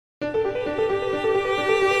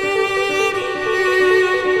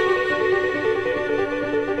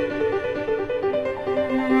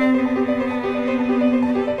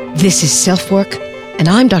This is SelfWork, and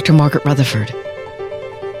I'm Dr. Margaret Rutherford.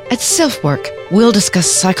 At SelfWork, we'll discuss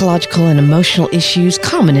psychological and emotional issues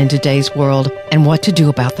common in today's world and what to do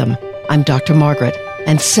about them. I'm Dr. Margaret,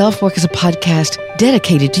 and SelfWork is a podcast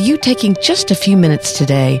dedicated to you taking just a few minutes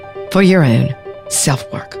today for your own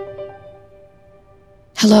self-work.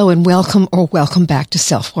 Hello and welcome back to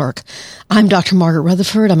SelfWork. I'm Dr. Margaret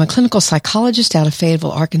Rutherford. I'm a clinical psychologist out of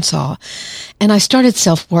Fayetteville, Arkansas, and I started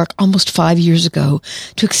SelfWork almost 5 years ago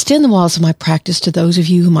to extend the walls of my practice to those of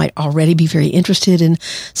you who might already be very interested in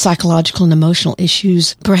psychological and emotional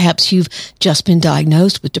issues. Perhaps you've just been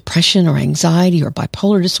diagnosed with depression or anxiety or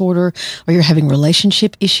bipolar disorder, or you're having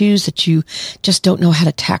relationship issues that you just don't know how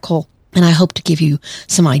to tackle, and I hope to give you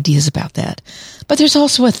some ideas about that. But there's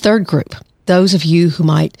also a third group. Those of you who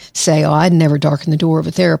might say, oh, I'd never darken the door of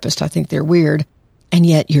a therapist. I think they're weird. And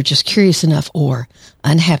yet you're just curious enough or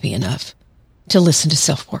unhappy enough to listen to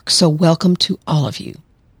SelfWork. So welcome to all of you.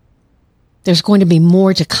 There's going to be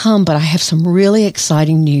more to come, but I have some really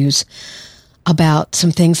exciting news about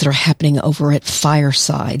some things that are happening over at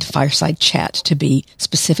Fireside Chat to be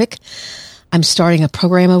specific. I'm starting a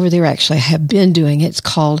program over there. Actually, I have been doing it. It's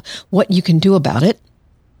called What You Can Do About It.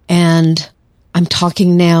 And I'm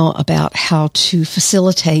talking now about how to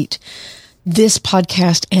facilitate this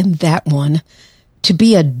podcast and that one to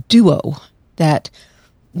be a duo, that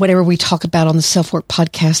whatever we talk about on the SelfWork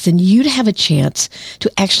podcast, then you'd have a chance to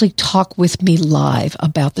actually talk with me live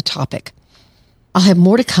about the topic. I'll have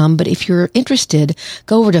more to come, but if you're interested,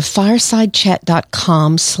 go over to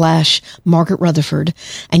firesidechat.com/Margaret Rutherford,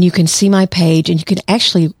 and you can see my page, and you can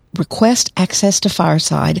actually request access to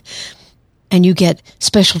Fireside. And you get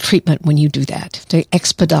special treatment when you do that to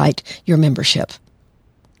expedite your membership.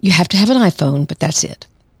 You have to have an iPhone, but that's it.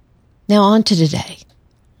 Now on to today.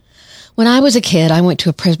 When I was a kid, I went to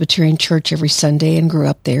a Presbyterian church every Sunday and grew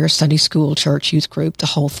up there, Sunday school, church, youth group, the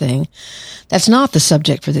whole thing. That's not the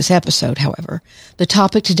subject for this episode, however. The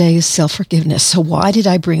topic today is self-forgiveness. So why did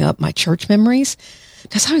I bring up my church memories?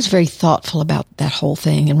 Because I was very thoughtful about that whole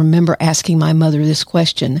thing and remember asking my mother this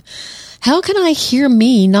question: how can I hear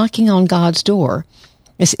me knocking on God's door?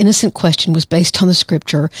 This innocent question was based on the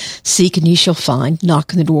scripture, seek and ye shall find,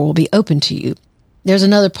 knock and the door will be open to you. There's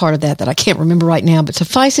another part of that I can't remember right now, but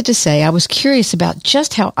suffice it to say, I was curious about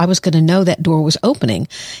just how I was going to know that door was opening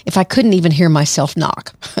if I couldn't even hear myself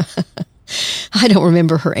knock. I don't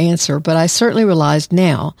remember her answer, but I certainly realized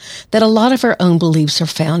now that a lot of our own beliefs are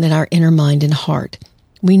found in our inner mind and heart.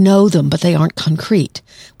 We know them, but they aren't concrete.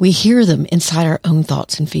 We hear them inside our own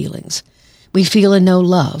thoughts and feelings. We feel and know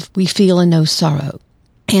love. We feel and know sorrow.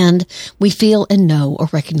 And we feel and know or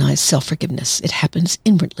recognize self-forgiveness. It happens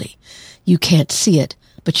inwardly. You can't see it,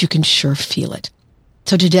 but you can sure feel it.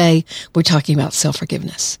 So today, we're talking about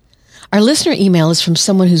self-forgiveness. Our listener email is from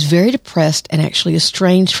someone who's very depressed and actually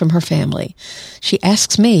estranged from her family. She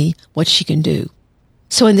asks me what she can do.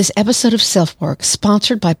 So in this episode of SelfWork,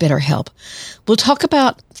 sponsored by BetterHelp, we'll talk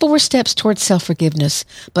about 4 steps towards self-forgiveness,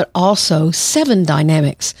 but also 7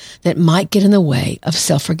 dynamics that might get in the way of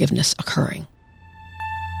self-forgiveness occurring.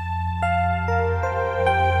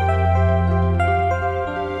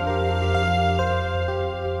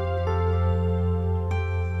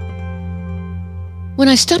 When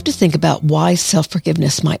I stopped to think about why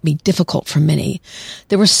self-forgiveness might be difficult for many,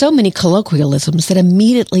 there were so many colloquialisms that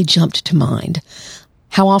immediately jumped to mind.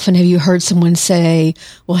 How often have you heard someone say,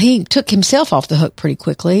 well, he took himself off the hook pretty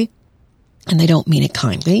quickly, and they don't mean it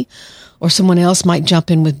kindly? Or someone else might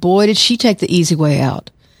jump in with, boy, did she take the easy way out.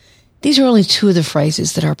 These are only 2 of the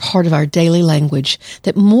phrases that are part of our daily language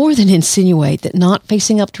that more than insinuate that not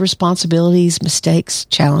facing up to responsibilities, mistakes,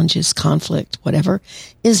 challenges, conflict, whatever,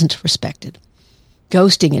 isn't respected.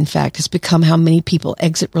 Ghosting, in fact, has become how many people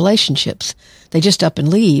exit relationships. They just up and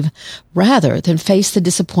leave, rather than face the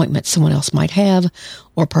disappointment someone else might have,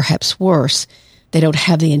 or perhaps worse, they don't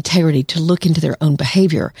have the integrity to look into their own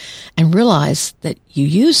behavior and realize that you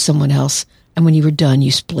used someone else, and when you were done, you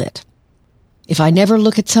split. If I never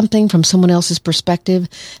look at something from someone else's perspective,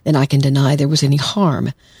 then I can deny there was any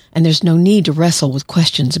harm, and there's no need to wrestle with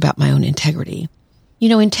questions about my own integrity. You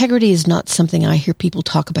know, integrity is not something I hear people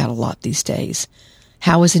talk about a lot these days.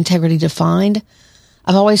 How is integrity defined?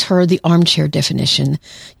 I've always heard the armchair definition.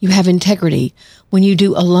 You have integrity when you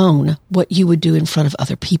do alone what you would do in front of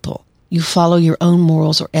other people. You follow your own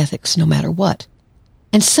morals or ethics no matter what.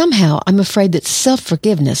 And somehow I'm afraid that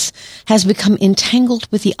self-forgiveness has become entangled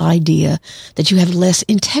with the idea that you have less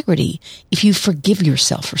integrity if you forgive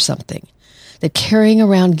yourself for something. That carrying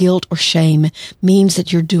around guilt or shame means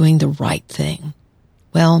that you're doing the right thing.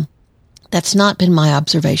 Well, That's not been my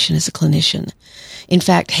observation as a clinician. In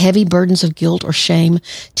fact, heavy burdens of guilt or shame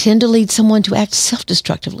tend to lead someone to act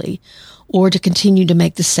self-destructively or to continue to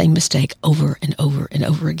make the same mistake over and over and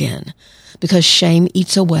over again, because shame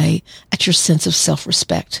eats away at your sense of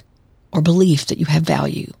self-respect or belief that you have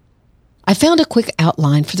value. I found a quick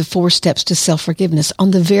outline for the 4 steps to self-forgiveness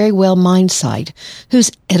on the Very Well Mind site,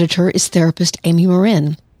 whose editor is therapist Amy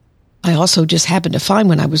Morin. I also just happened to find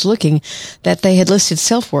when I was looking that they had listed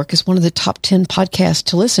SelfWork as one of the top 10 podcasts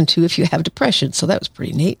to listen to if you have depression, so that was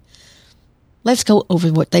pretty neat. Let's go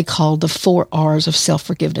over what they call the 4 R's of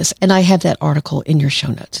self-forgiveness, and I have that article in your show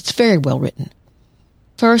notes. It's very well written.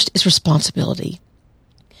 First is responsibility.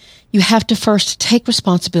 You have to first take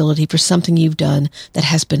responsibility for something you've done that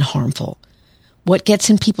has been harmful. What gets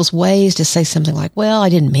in people's way is to say something like, well, I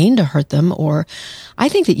didn't mean to hurt them, or I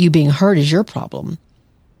think that you being hurt is your problem.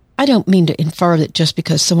 I don't mean to infer that just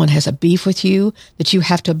because someone has a beef with you, that you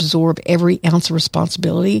have to absorb every ounce of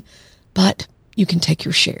responsibility, but you can take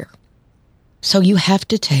your share. So you have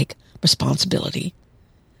to take responsibility.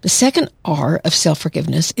 The second R of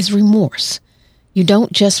self-forgiveness is remorse. You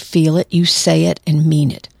don't just feel it, you say it and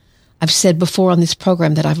mean it. I've said before on this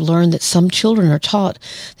program that I've learned that some children are taught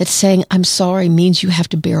that saying I'm sorry means you have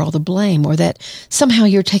to bear all the blame, or that somehow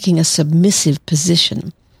you're taking a submissive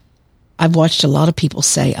position. I've watched a lot of people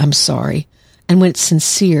say I'm sorry, and when it's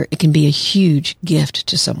sincere, it can be a huge gift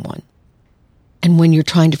to someone. And when you're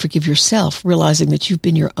trying to forgive yourself, realizing that you've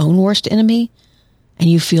been your own worst enemy, and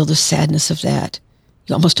you feel the sadness of that,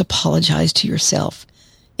 you almost apologize to yourself.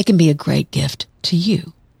 It can be a great gift to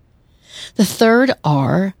you. The third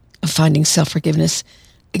R of finding self-forgiveness,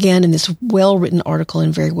 again in this well-written article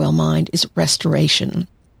in Very Well Mind, is restoration.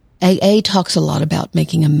 AA talks a lot about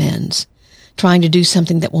making amends, trying to do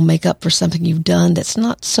something that will make up for something you've done that's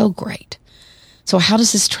not so great. So how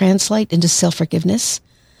does this translate into self-forgiveness?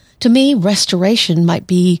 To me, restoration might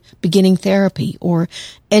be beginning therapy or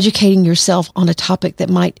educating yourself on a topic that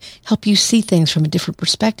might help you see things from a different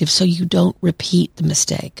perspective so you don't repeat the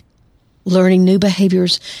mistake. Learning new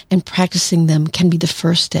behaviors and practicing them can be the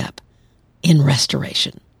first step in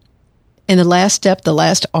restoration. And the last step, the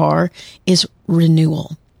last R, is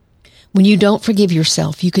renewal. When you don't forgive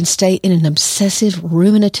yourself, you can stay in an obsessive,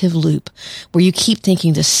 ruminative loop where you keep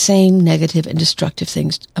thinking the same negative and destructive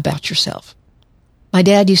things about yourself. My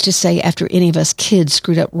dad used to say after any of us kids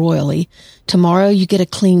screwed up royally, tomorrow you get a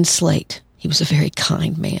clean slate. He was a very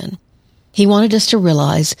kind man. He wanted us to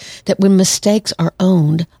realize that when mistakes are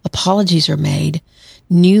owned, apologies are made,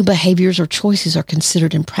 new behaviors or choices are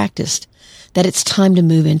considered and practiced, that it's time to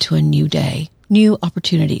move into a new day, new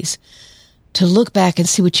opportunities, to look back and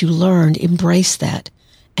see what you learned, embrace that,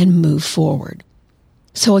 and move forward.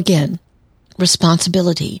 So again,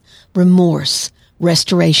 responsibility, remorse,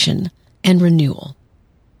 restoration, and renewal.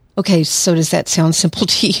 Okay, so does that sound simple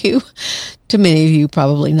to you? To many of you,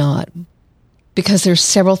 probably not. Because there's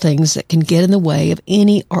several things that can get in the way of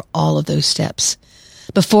any or all of those steps.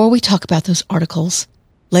 Before we talk about those articles,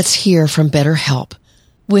 let's hear from BetterHelp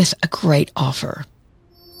with a great offer.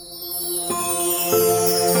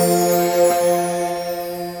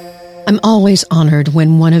 I'm always honored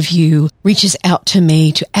when one of you reaches out to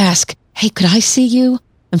me to ask, hey, could I see you?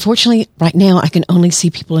 Unfortunately, right now I can only see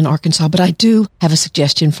people in Arkansas, but I do have a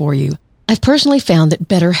suggestion for you. I've personally found that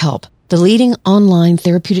BetterHelp, the leading online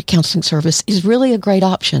therapeutic counseling service, is really a great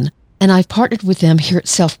option, and I've partnered with them here at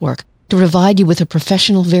SelfWork to provide you with a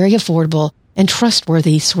professional, very affordable, and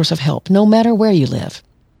trustworthy source of help, no matter where you live.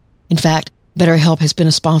 In fact, BetterHelp has been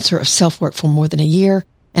a sponsor of SelfWork for more than a year,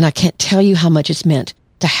 and I can't tell you how much it's meant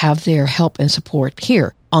to have their help and support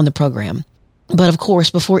here on the program. But of course,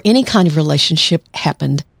 before any kind of relationship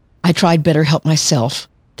happened, I tried BetterHelp myself.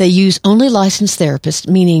 They use only licensed therapists,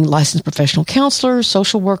 meaning licensed professional counselors,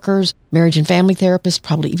 social workers, marriage and family therapists,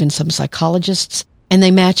 probably even some psychologists, and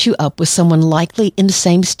they match you up with someone likely in the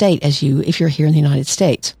same state as you if you're here in the United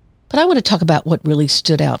States. But I want to talk about what really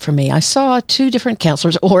stood out for me. I saw 2 different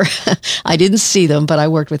counselors, or I didn't see them, but I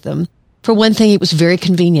worked with them. For one thing, it was very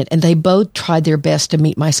convenient, and they both tried their best to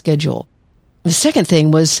meet my schedule. The second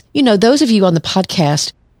thing was, those of you on the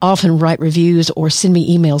podcast often write reviews or send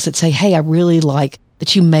me emails that say, hey, I really like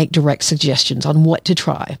that you make direct suggestions on what to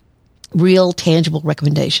try. Real, tangible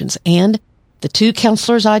recommendations. And the 2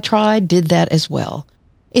 counselors I tried did that as well.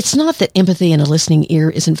 It's not that empathy and a listening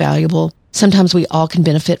ear isn't valuable. Sometimes we all can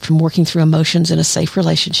benefit from working through emotions in a safe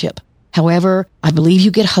relationship. However, I believe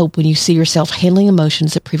you get hope when you see yourself handling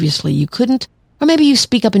emotions that previously you couldn't, or maybe you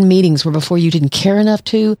speak up in meetings where before you didn't care enough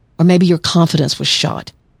to, or maybe your confidence was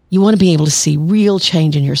shot. You want to be able to see real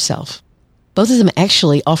change in yourself. Both of them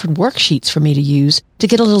actually offered worksheets for me to use to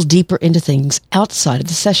get a little deeper into things outside of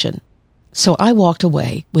the session. So I walked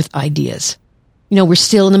away with ideas. We're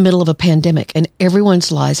still in the middle of a pandemic, and everyone's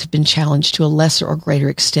lives have been challenged to a lesser or greater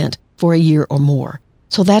extent for a year or more.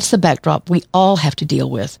 So that's the backdrop we all have to deal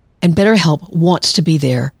with, and BetterHelp wants to be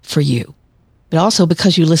there for you. But also,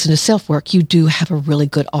 because you listen to SelfWork, you do have a really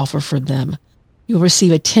good offer for them. You'll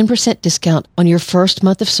receive a 10% discount on your first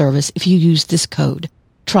month of service if you use this code.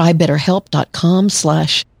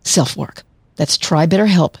 TryBetterHelp.com/SelfWork. That's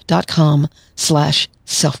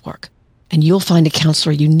TryBetterHelp.com/SelfWork. And you'll find a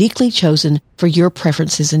counselor uniquely chosen for your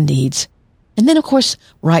preferences and needs. And then, of course,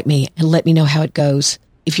 write me and let me know how it goes.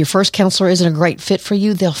 If your first counselor isn't a great fit for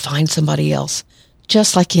you, they'll find somebody else,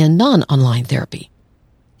 just like in non-online therapy.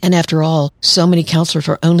 And after all, so many counselors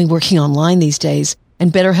are only working online these days,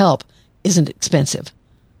 and BetterHelp isn't expensive.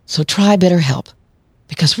 So try BetterHelp,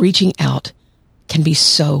 because reaching out can be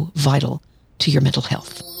so vital to your mental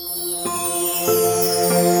health.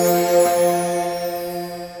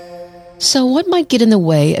 So what might get in the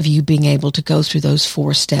way of you being able to go through those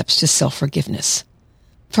 4 steps to self-forgiveness?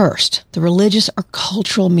 First, the religious or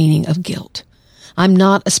cultural meaning of guilt. I'm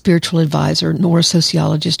not a spiritual advisor, nor a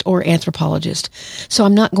sociologist or anthropologist, so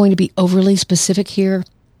I'm not going to be overly specific here.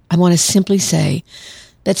 I want to simply say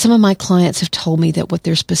that some of my clients have told me that what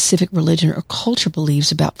their specific religion or culture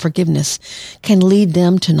believes about forgiveness can lead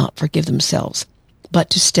them to not forgive themselves,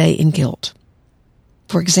 but to stay in guilt.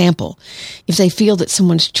 For example, if they feel that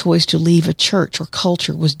someone's choice to leave a church or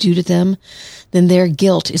culture was due to them, then their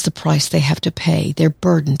guilt is the price they have to pay, their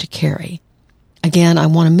burden to carry. Again, I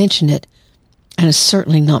want to mention it, and it's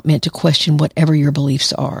certainly not meant to question whatever your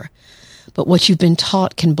beliefs are. But what you've been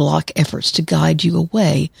taught can block efforts to guide you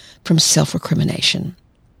away from self-recrimination.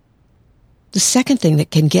 The second thing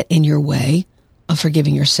that can get in your way of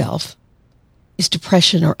forgiving yourself is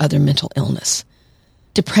depression or other mental illness.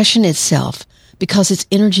 Depression itself, because its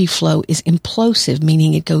energy flow is implosive,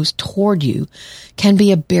 meaning it goes toward you, can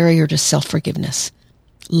be a barrier to self-forgiveness.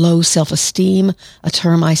 Low self-esteem, a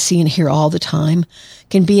term I see and hear all the time,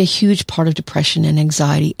 can be a huge part of depression and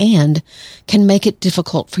anxiety and can make it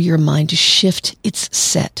difficult for your mind to shift its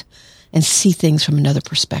set and see things from another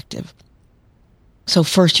perspective. So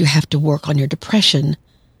first you have to work on your depression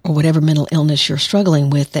or whatever mental illness you're struggling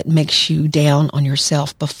with that makes you down on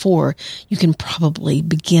yourself before you can probably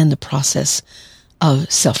begin the process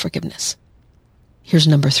of self-forgiveness. Here's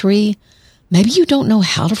number 3. Maybe you don't know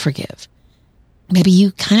how to forgive. Maybe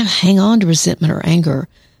you kind of hang on to resentment or anger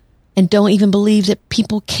and don't even believe that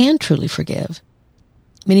people can truly forgive.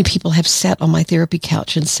 Many people have sat on my therapy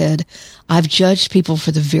couch and said, I've judged people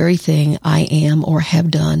for the very thing I am or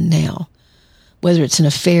have done now. Whether it's an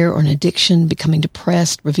affair or an addiction, becoming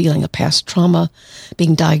depressed, revealing a past trauma,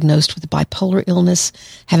 being diagnosed with bipolar illness,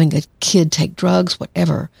 having a kid take drugs,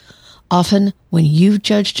 whatever. Often, when you've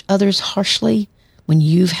judged others harshly, when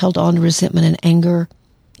you've held on to resentment and anger,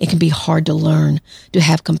 it can be hard to learn to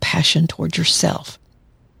have compassion towards yourself.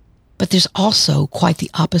 But there's also quite the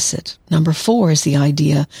opposite. Number 4 is the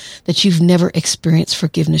idea that you've never experienced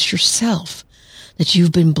forgiveness yourself, that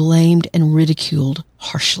you've been blamed and ridiculed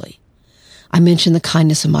harshly. I mentioned the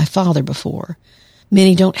kindness of my father before.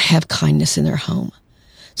 Many don't have kindness in their home.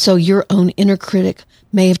 So your own inner critic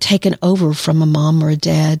may have taken over from a mom or a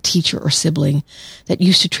dad, teacher or sibling that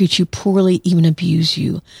used to treat you poorly, even abuse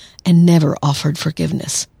you, and never offered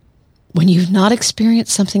forgiveness. When you've not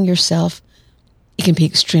experienced something yourself, it can be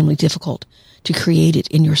extremely difficult to create it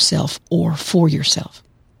in yourself or for yourself.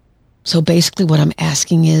 So basically what I'm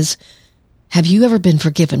asking is, have you ever been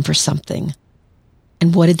forgiven for something?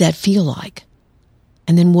 And what did that feel like?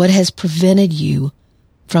 And then what has prevented you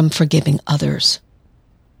from forgiving others?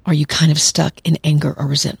 Are you kind of stuck in anger or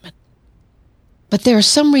resentment? But there are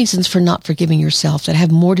some reasons for not forgiving yourself that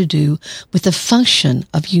have more to do with the function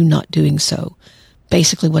of you not doing so.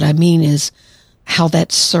 Basically what I mean is how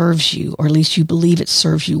that serves you, or at least you believe it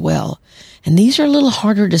serves you well. And these are a little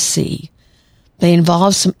harder to see. They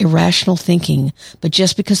involve some irrational thinking, but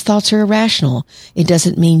just because thoughts are irrational, it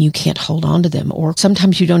doesn't mean you can't hold on to them, or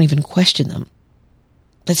sometimes you don't even question them.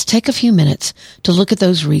 Let's take a few minutes to look at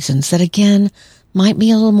those reasons that, again, might be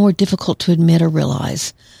a little more difficult to admit or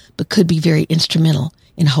realize, but could be very instrumental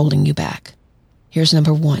in holding you back. Here's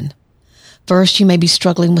number 1. First, you may be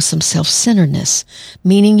struggling with some self-centeredness,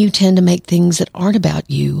 meaning you tend to make things that aren't about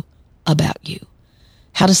you.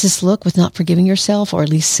 How does this look with not forgiving yourself, or at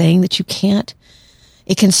least saying that you can't?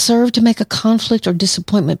 It can serve to make a conflict or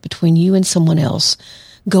disappointment between you and someone else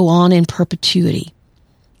go on in perpetuity.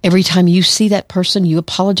 Every time you see that person, you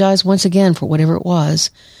apologize once again for whatever it was,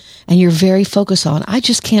 and you're very focused on, I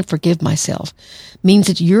just can't forgive myself, means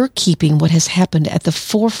that you're keeping what has happened at the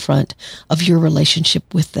forefront of your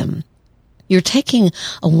relationship with them. You're taking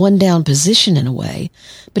a one-down position in a way,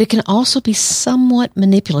 but it can also be somewhat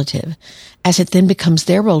manipulative, as it then becomes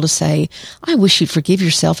their role to say, I wish you'd forgive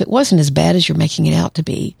yourself. It wasn't as bad as you're making it out to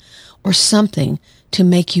be, or something to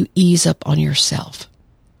make you ease up on yourself.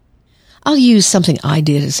 I'll use something I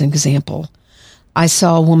did as an example. I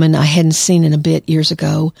saw a woman I hadn't seen in a bit years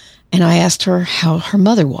ago, and I asked her how her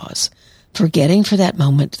mother was, forgetting for that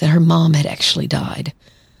moment that her mom had actually died.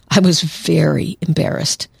 I was very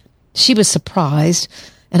embarrassed. She was surprised,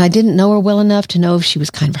 and I didn't know her well enough to know if she was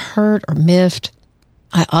kind of hurt or miffed.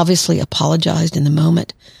 I obviously apologized in the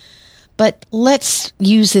moment, but let's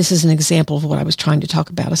use this as an example of what I was trying to talk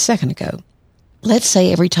about a second ago. Let's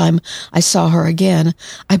say every time I saw her again,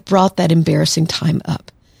 I brought that embarrassing time up.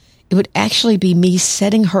 It would actually be me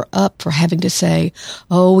setting her up for having to say,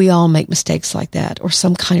 oh, we all make mistakes like that, or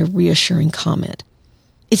some kind of reassuring comment.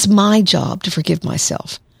 It's my job to forgive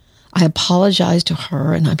myself. I apologize to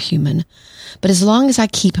her, and I'm human. But as long as I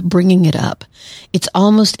keep bringing it up, it's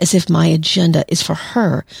almost as if my agenda is for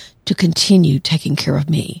her to continue taking care of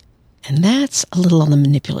me. And that's a little on the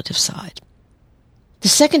manipulative side. The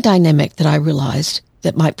second dynamic that I realized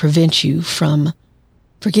that might prevent you from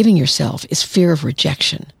forgiving yourself is fear of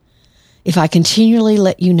rejection. If I continually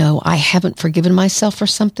let you know I haven't forgiven myself for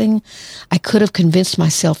something, I could have convinced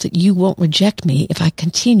myself that you won't reject me if I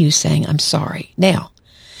continue saying I'm sorry. Now,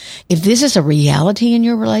 if this is a reality in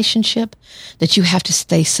your relationship, that you have to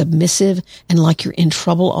stay submissive and like you're in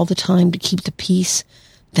trouble all the time to keep the peace,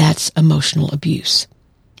 that's emotional abuse.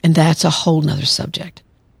 And that's a whole nother subject.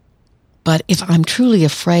 But if I'm truly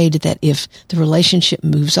afraid that if the relationship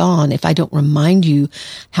moves on, if I don't remind you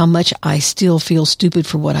how much I still feel stupid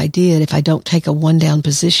for what I did, if I don't take a one-down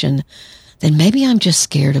position, then maybe I'm just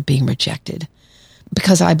scared of being rejected.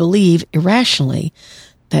 Because I believe irrationally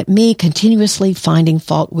that me continuously finding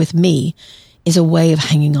fault with me is a way of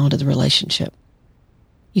hanging on to the relationship.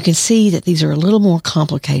 You can see that these are a little more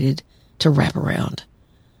complicated to wrap around.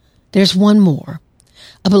 There's one more.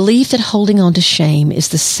 A belief that holding on to shame is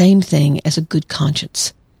the same thing as a good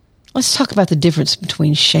conscience. Let's talk about the difference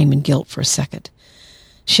between shame and guilt for a second.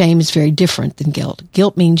 Shame is very different than guilt.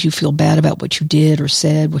 Guilt means you feel bad about what you did or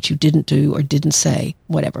said, what you didn't do or didn't say,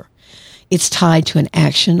 whatever. It's tied to an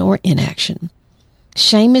action or inaction.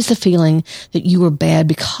 Shame is the feeling that you were bad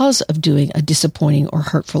because of doing a disappointing or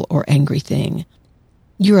hurtful or angry thing.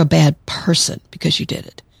 You're a bad person because you did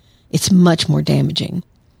it. It's much more damaging.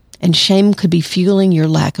 And shame could be fueling your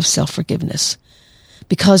lack of self-forgiveness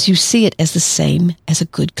because you see it as the same as a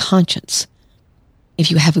good conscience.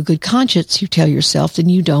 If you have a good conscience, you tell yourself, then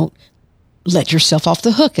you don't let yourself off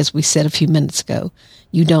the hook, as we said a few minutes ago.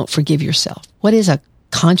 You don't forgive yourself. What is a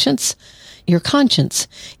conscience? Your conscience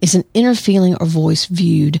is an inner feeling or voice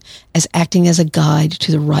viewed as acting as a guide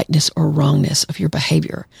to the rightness or wrongness of your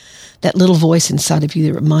behavior. That little voice inside of you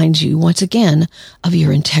that reminds you, once again, of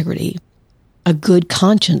your integrity. A good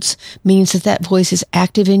conscience means that that voice is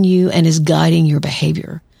active in you and is guiding your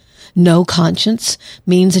behavior. No conscience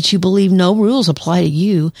means that you believe no rules apply to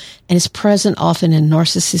you and is present often in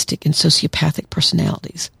narcissistic and sociopathic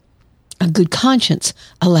personalities. A good conscience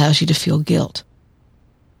allows you to feel guilt.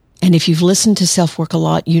 And if you've listened to SelfWork a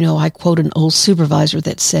lot, you know I quote an old supervisor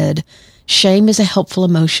that said, shame is a helpful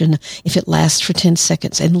emotion if it lasts for 10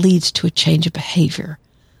 seconds and leads to a change of behavior.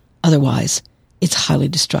 Otherwise, it's highly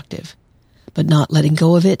destructive. But not letting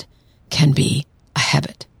go of it can be a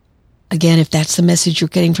habit. Again, if that's the message you're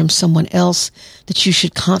getting from someone else, that you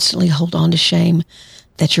should constantly hold on to shame,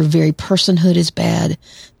 that your very personhood is bad,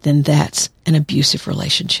 then that's an abusive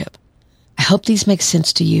relationship. I hope these make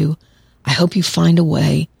sense to you. I hope you find a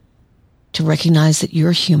way to recognize that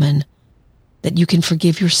you're human, that you can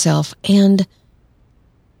forgive yourself, and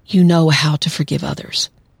you know how to forgive others.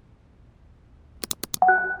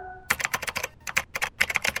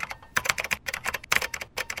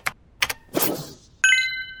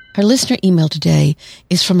 Our listener email today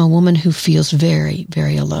is from a woman who feels very,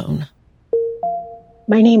 very alone.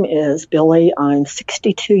 My name is Billy. I'm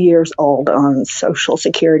 62 years old on Social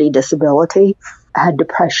Security disability. I had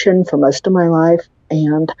depression for most of my life,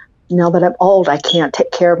 and now that I'm old, I can't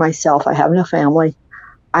take care of myself. I have no family.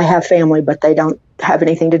 I have family, but they don't have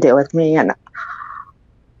anything to do with me, and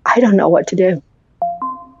I don't know what to do.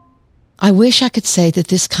 I wish I could say that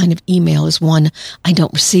this kind of email is one I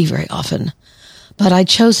don't receive very often. But I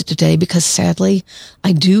chose it today because, sadly,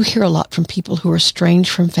 I do hear a lot from people who are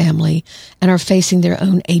estranged from family and are facing their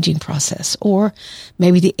own aging process, or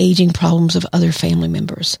maybe the aging problems of other family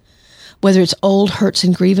members. Whether it's old hurts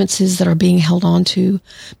and grievances that are being held on to,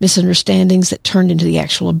 misunderstandings that turned into the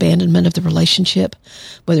actual abandonment of the relationship,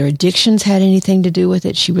 whether addictions had anything to do with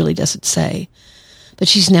it, she really doesn't say. but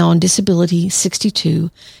she's now on disability, 62,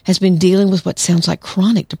 has been dealing with what sounds like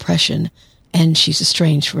chronic depression, and she's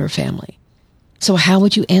estranged from her family. So how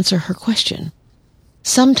would you answer her question?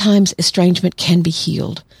 Sometimes estrangement can be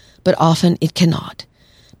healed, but often it cannot,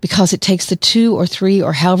 because it takes the 2 or 3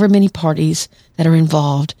 or however many parties that are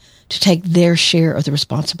involved to take their share of the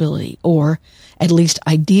responsibility, or at least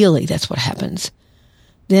ideally that's what happens.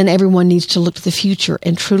 Then everyone needs to look to the future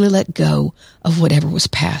and truly let go of whatever was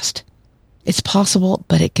past. It's possible,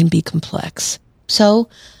 but it can be complex. So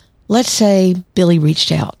let's say Billy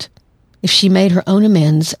reached out. If she made her own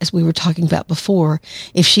amends, as we were talking about before,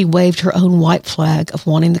 if she waved her own white flag of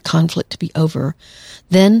wanting the conflict to be over,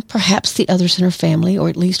 then perhaps the others in her family, or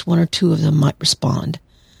at least 1 or 2 of them, might respond.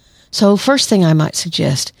 So first thing I might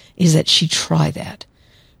suggest is that she try that,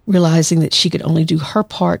 realizing that she could only do her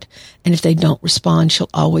part, and if they don't respond, she'll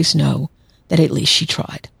always know that at least she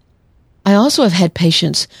tried. I also have had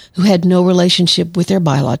patients who had no relationship with their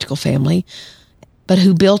biological family, but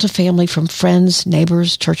who built a family from friends,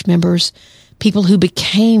 neighbors, church members, people who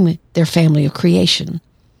became their family of creation.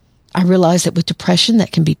 I realize that with depression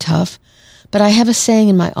that can be tough, but I have a saying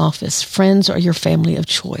in my office, friends are your family of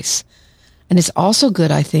choice. And it's also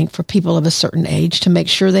good, I think, for people of a certain age to make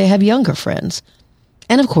sure they have younger friends.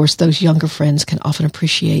 And of course, those younger friends can often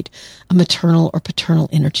appreciate a maternal or paternal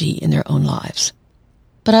energy in their own lives.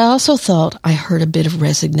 But I also thought I heard a bit of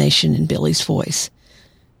resignation in Billy's voice.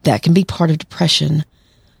 That can be part of depression,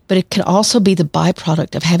 but it can also be the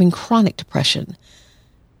byproduct of having chronic depression.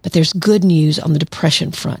 But there's good news on the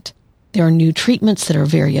depression front. There are new treatments that are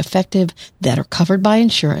very effective that are covered by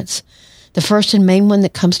insurance. The first and main one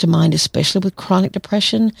that comes to mind, especially with chronic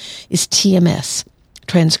depression, is TMS,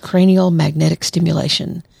 transcranial magnetic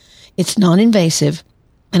stimulation. It's non-invasive,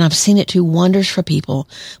 and I've seen it do wonders for people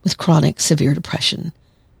with chronic severe depression.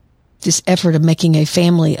 This effort of making a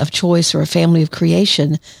family of choice or a family of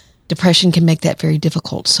creation, depression can make that very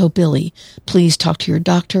difficult. So Billy, please talk to your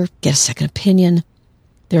doctor, get a second opinion.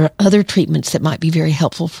 There are other treatments that might be very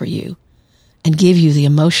helpful for you and give you the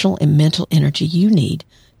emotional and mental energy you need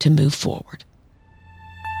to move forward.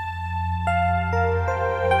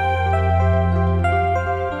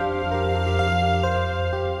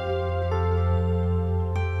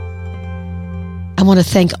 I want to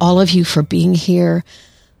thank all of you for being here.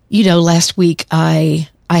 You know, last week I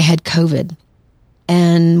had COVID.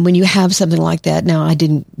 And when you have something like that, now I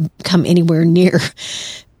didn't come anywhere near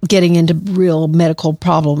getting into real medical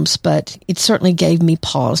problems, but it certainly gave me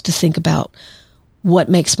pause to think about what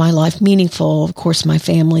makes my life meaningful. Of course, my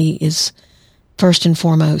family is first and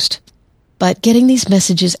foremost, but getting these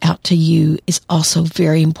messages out to you is also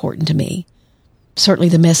very important to me. Certainly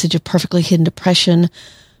the message of perfectly hidden depression,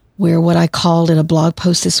 where what I called in a blog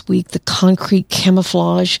post this week, the concrete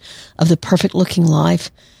camouflage of the perfect looking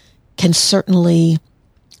life, can certainly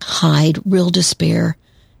hide real despair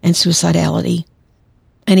and suicidality,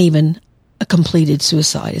 and even a completed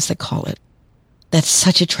suicide, as they call it. That's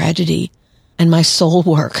such a tragedy. And my soul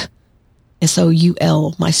work,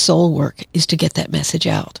 SOUL, my soul work is to get that message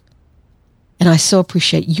out. And I so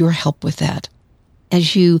appreciate your help with that.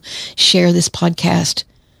 As you share this podcast,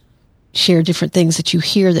 share different things that you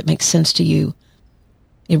hear that make sense to you,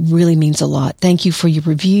 it really means a lot. Thank you for your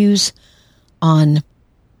reviews on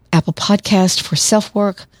Apple Podcast for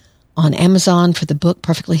SelfWork, on Amazon for the book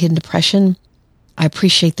Perfectly Hidden Depression. I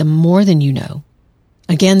appreciate them more than you know.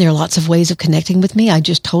 Again, there are lots of ways of connecting with me. I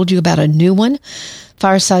just told you about a new one,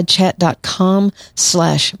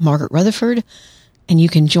 firesidechat.com/Margaret Rutherford. And you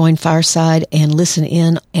can join Fireside and listen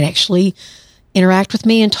in and actually interact with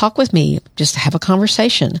me and talk with me. Just have a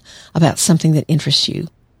conversation about something that interests you.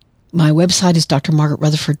 My website is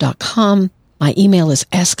drmargaretrutherford.com. My email is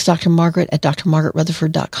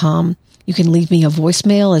askdrmargaret@drmargaretrutherford.com. You can leave me a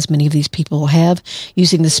voicemail, as many of these people have,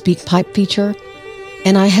 using the SpeakPipe feature.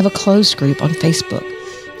 And I have a closed group on Facebook,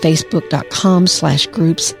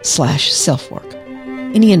 facebook.com/groups/selfwork.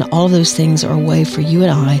 Any and all of those things are a way for you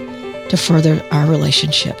and I to further our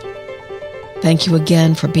relationship. Thank you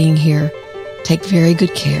again for being here. Take very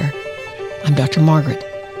good care. I'm Dr. Margaret,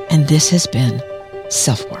 and this has been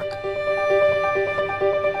SelfWork.